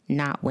are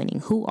not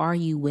winning? Who are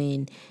you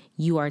when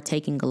you are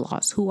taking a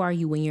loss? Who are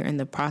you when you're in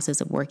the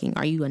process of working?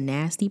 Are you a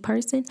nasty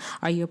person?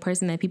 Are you a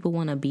person that people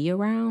want to be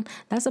around?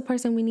 That's a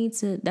question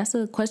that's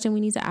a question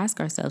we need to ask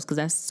ourselves, because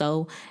that's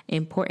so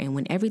important.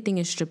 When everything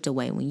is stripped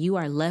away, when you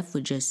are left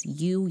with just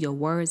you, your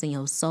words, and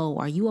your soul,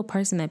 are you a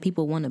person that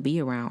people want to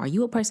be around? Are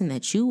you a person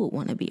that you would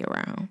want to be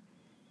around?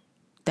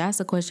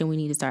 That's a question we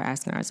need to start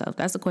asking ourselves.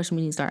 That's a question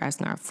we need to start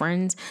asking our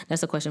friends.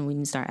 That's a question we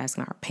need to start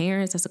asking our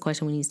parents. That's a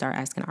question we need to start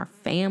asking our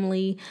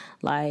family.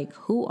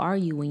 Who are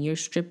you when you're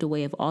stripped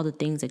away of all the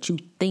things that you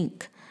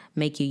think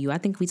make you you? I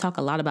think we talk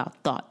a lot about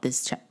thought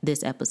this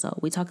episode.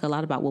 We talk a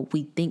lot about what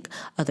we think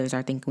others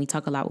are thinking. We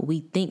talk a lot what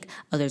we think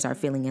others are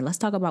feeling. And let's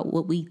talk about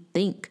what we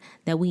think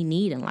that we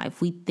need in life.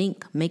 We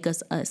think make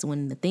us us,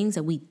 when the things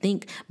that we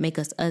think make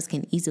us us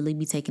can easily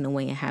be taken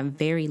away and have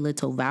very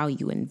little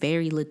value and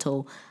very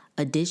little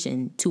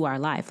addition to our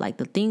life.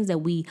 The things that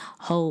we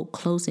hold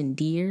close and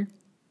dear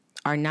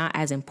are not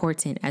as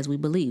important as we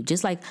believe.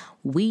 Just like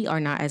we are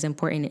not as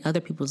important in other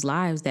people's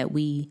lives that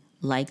we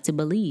like to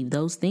believe.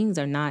 Those things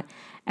are not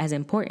as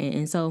important.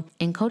 And so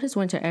in Coldest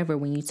Winter Ever,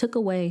 when you took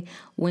away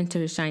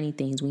Winter's shiny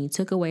things, when you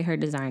took away her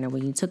designer,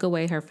 when you took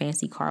away her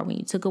fancy car, when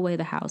you took away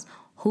the house,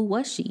 who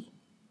was she?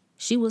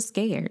 She was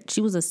scared.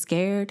 She was a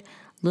scared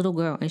little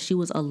girl, and she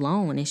was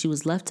alone, and she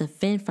was left to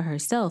fend for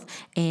herself.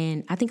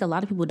 And I think a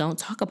lot of people don't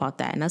talk about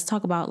that. And let's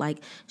talk about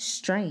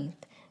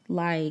strength.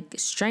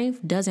 Strength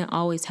doesn't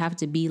always have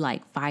to be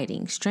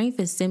fighting. Strength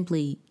is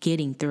simply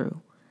getting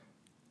through.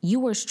 You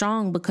were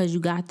strong because you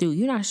got through.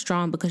 You're not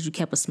strong because you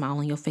kept a smile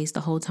on your face the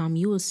whole time.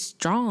 You were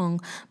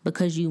strong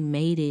because you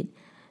made it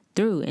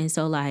through. And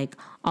so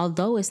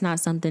although it's not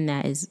something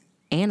that is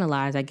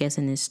analyze, I guess,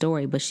 in this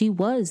story, but she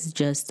was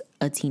just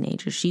a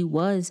teenager. She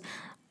was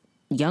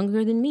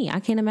younger than me. I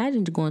can't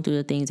imagine going through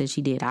the things that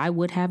she did. I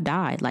would have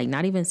died. Like,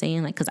 not even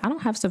saying like, because I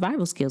don't have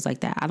survival skills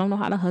like that. I don't know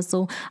how to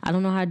hustle. I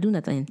don't know how to do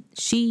nothing.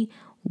 She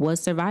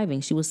was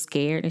surviving. She was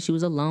scared and she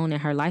was alone,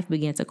 and her life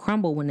began to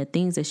crumble when the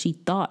things that she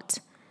thought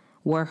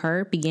were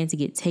her began to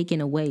get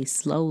taken away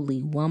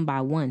slowly, one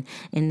by one.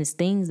 And it's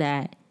things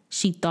that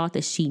she thought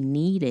that she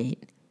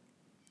needed,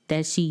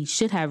 that she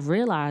should have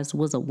realized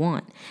was a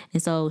want.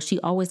 And so she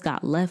always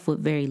got left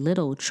with very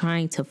little,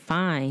 trying to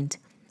find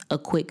a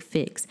quick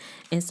fix.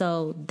 And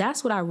so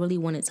that's what I really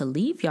wanted to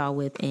leave y'all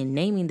with in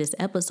naming this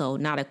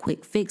episode Not a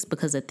Quick Fix,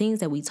 because the things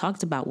that we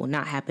talked about will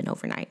not happen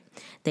overnight.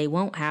 They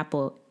won't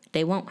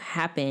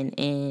happen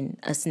in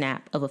a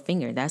snap of a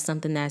finger. That's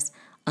something that's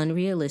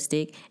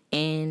unrealistic,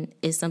 and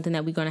it's something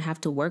that we're going to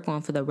have to work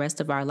on for the rest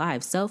of our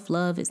lives.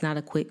 Self-love is not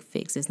a quick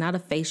fix. It's not a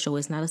facial.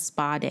 It's not a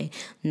spa day.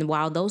 And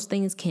while those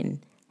things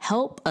can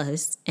help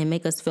us and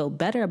make us feel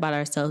better about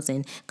ourselves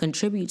and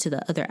contribute to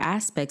the other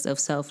aspects of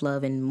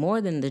self-love, and more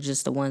than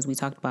just the ones we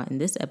talked about in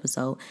this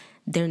episode,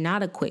 they're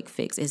not a quick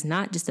fix. It's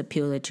not just a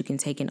pill that you can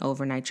take and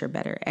overnight you're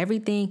better.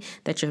 Everything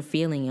that you're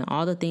feeling and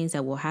all the things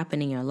that will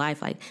happen in your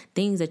life, like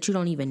things that you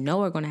don't even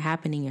know are going to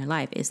happen in your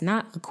life, it's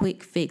not a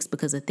quick fix,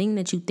 because the thing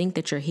that you think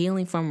that you're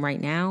healing from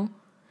right now,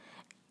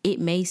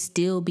 it may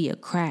still be a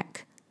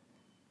crack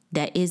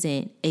that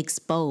isn't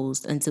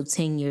exposed until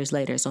 10 years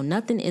later. So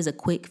nothing is a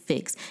quick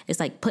fix. It's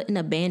like putting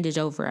a bandage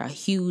over a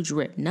huge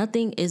rip.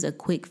 Nothing is a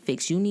quick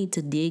fix. You need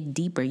to dig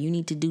deeper. You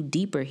need to do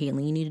deeper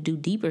healing. You need to do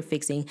deeper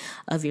fixing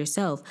of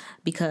yourself,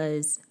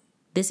 because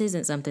this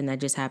isn't something that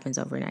just happens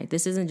overnight.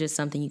 This isn't just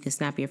something you can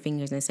snap your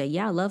fingers and say,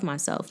 yeah, I love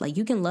myself. Like,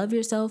 you can love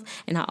yourself.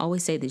 And I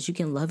always say this, you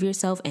can love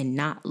yourself and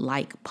not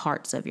like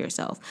parts of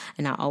yourself.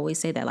 And I always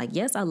say that, like,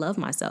 yes, I love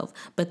myself,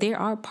 but there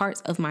are parts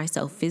of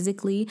myself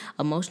physically,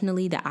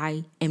 emotionally, that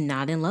I am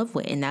not in love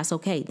with. And that's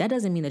okay. That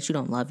doesn't mean that you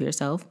don't love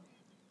yourself.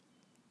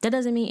 That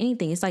doesn't mean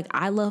anything. It's like,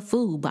 I love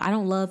food, but I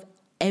don't love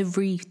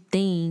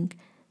everything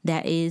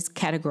that is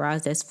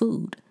categorized as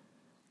food.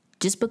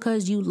 Just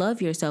because you love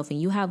yourself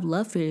and you have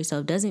love for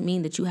yourself doesn't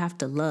mean that you have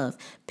to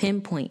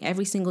pinpoint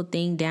every single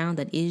thing down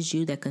that is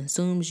you, that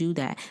consumes you,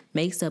 that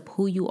makes up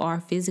who you are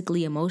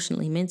physically,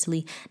 emotionally,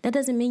 mentally. That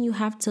doesn't mean you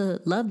have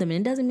to love them. And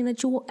it doesn't mean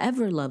that you will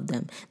ever love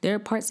them. There are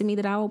parts of me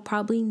that I will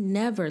probably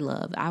never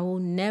love. I will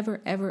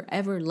never, ever,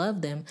 ever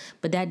love them.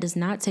 But that does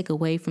not take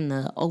away from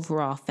the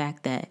overall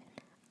fact that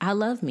I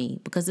love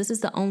me, because this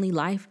is the only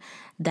life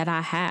that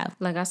I have.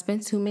 Like, I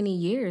spent too many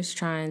years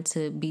trying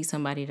to be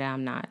somebody that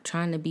I'm not,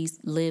 trying to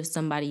live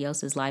somebody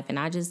else's life. And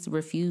I just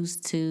refuse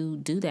to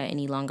do that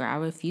any longer. I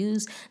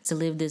refuse to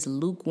live this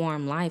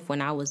lukewarm life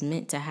when I was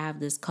meant to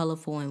have this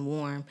colorful and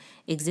warm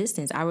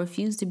existence. I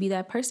refuse to be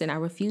that person. I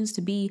refuse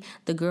to be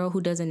the girl who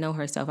doesn't know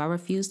herself. I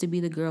refuse to be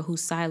the girl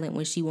who's silent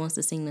when she wants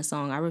to sing the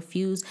song. I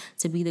refuse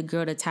to be the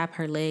girl to tap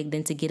her leg,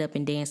 then to get up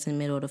and dance in the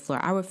middle of the floor.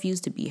 I refuse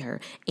to be her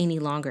any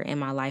longer in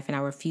my life. And I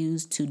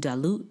refuse to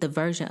dilute the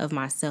version of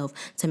myself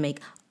to make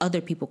other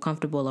people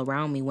comfortable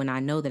around me when I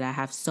know that I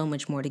have so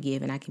much more to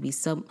give and I can be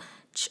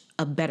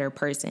a better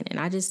person. And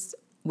I just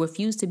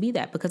refuse to be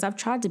that, because I've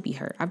tried to be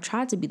her. I've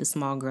tried to be the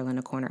small girl in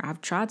the corner. I've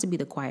tried to be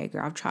the quiet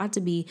girl. I've tried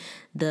to be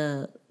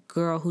the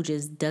girl who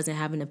just doesn't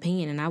have an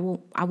opinion, and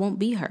I won't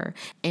be her.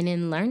 And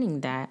in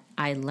learning that,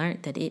 I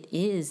learned that it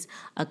is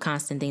a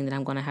constant thing that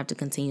I'm going to have to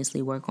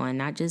continuously work on,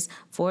 not just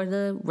for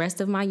the rest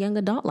of my young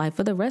adult life,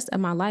 for the rest of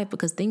my life,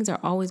 because things are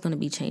always going to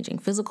be changing.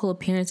 Physical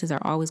appearances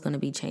are always going to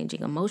be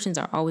changing. Emotions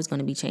are always going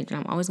to be changing.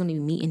 I'm always going to be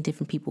meeting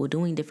different people,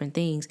 doing different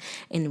things.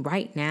 And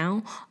right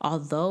now,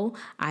 although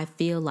I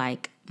feel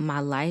like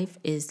my life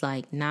is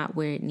like not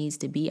where it needs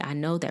to be, I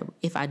know that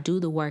if I do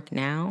the work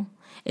now,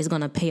 it's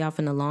going to pay off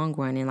in the long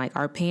run. And like,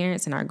 our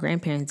parents and our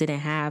grandparents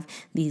didn't have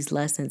these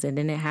lessons and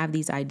didn't have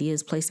these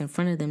ideas placed in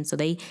front of them, so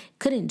they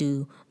couldn't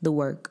do the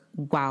work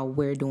while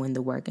we're doing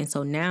the work. And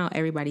so now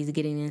everybody's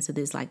getting into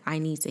this, like, I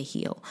need to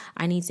heal.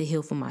 I need to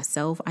heal for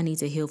myself. I need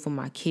to heal for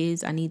my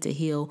kids. I need to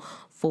heal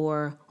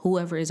for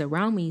whoever is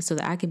around me so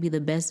that I can be the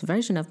best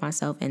version of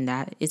myself. And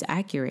that is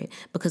accurate,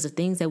 because the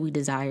things that we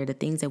desire, the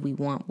things that we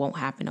want, won't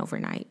happen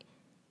overnight.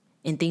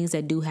 And things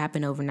that do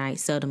happen overnight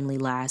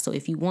seldomly last. So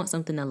if you want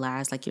something to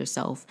last, like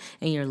yourself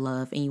and your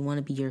love, and you want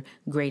to be your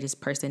greatest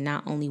person,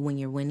 not only when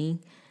you're winning,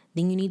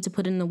 then you need to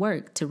put in the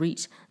work to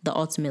reach the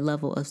ultimate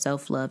level of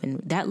self-love.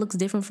 And that looks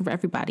different for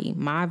everybody.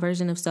 My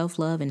version of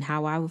self-love and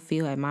how I would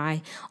feel at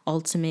my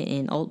ultimate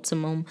and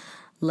optimum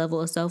level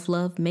of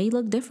self-love may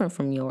look different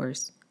from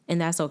yours. And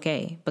that's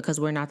okay, because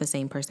we're not the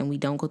same person. We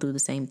don't go through the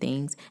same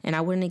things. And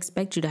I wouldn't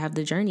expect you to have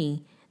the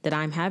journey that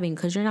I'm having,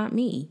 because you're not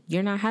me.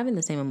 You're not having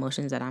the same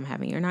emotions that I'm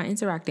having. You're not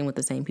interacting with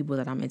the same people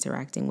that I'm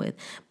interacting with.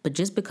 But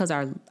just because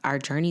our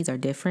journeys are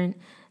different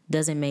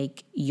doesn't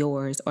make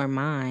yours or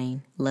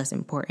mine less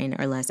important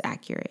or less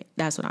accurate.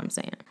 That's what I'm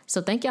saying.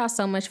 So thank y'all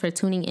so much for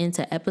tuning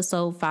into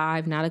episode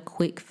 5, Not a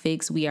Quick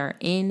Fix. We are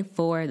in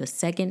for the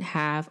second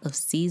half of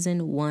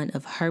season 1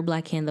 of Her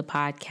Black Hand, the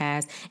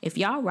podcast. If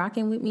y'all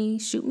rocking with me,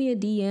 shoot me a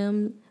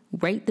DM.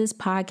 Rate this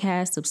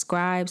podcast,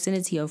 subscribe, send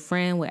it to your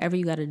friend, whatever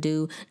you got to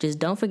do. Just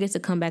don't forget to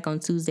come back on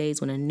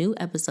Tuesdays when a new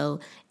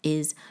episode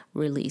is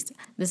released.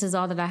 This is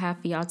all that I have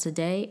for y'all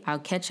today. I'll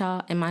catch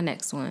y'all in my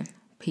next one.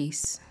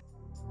 Peace.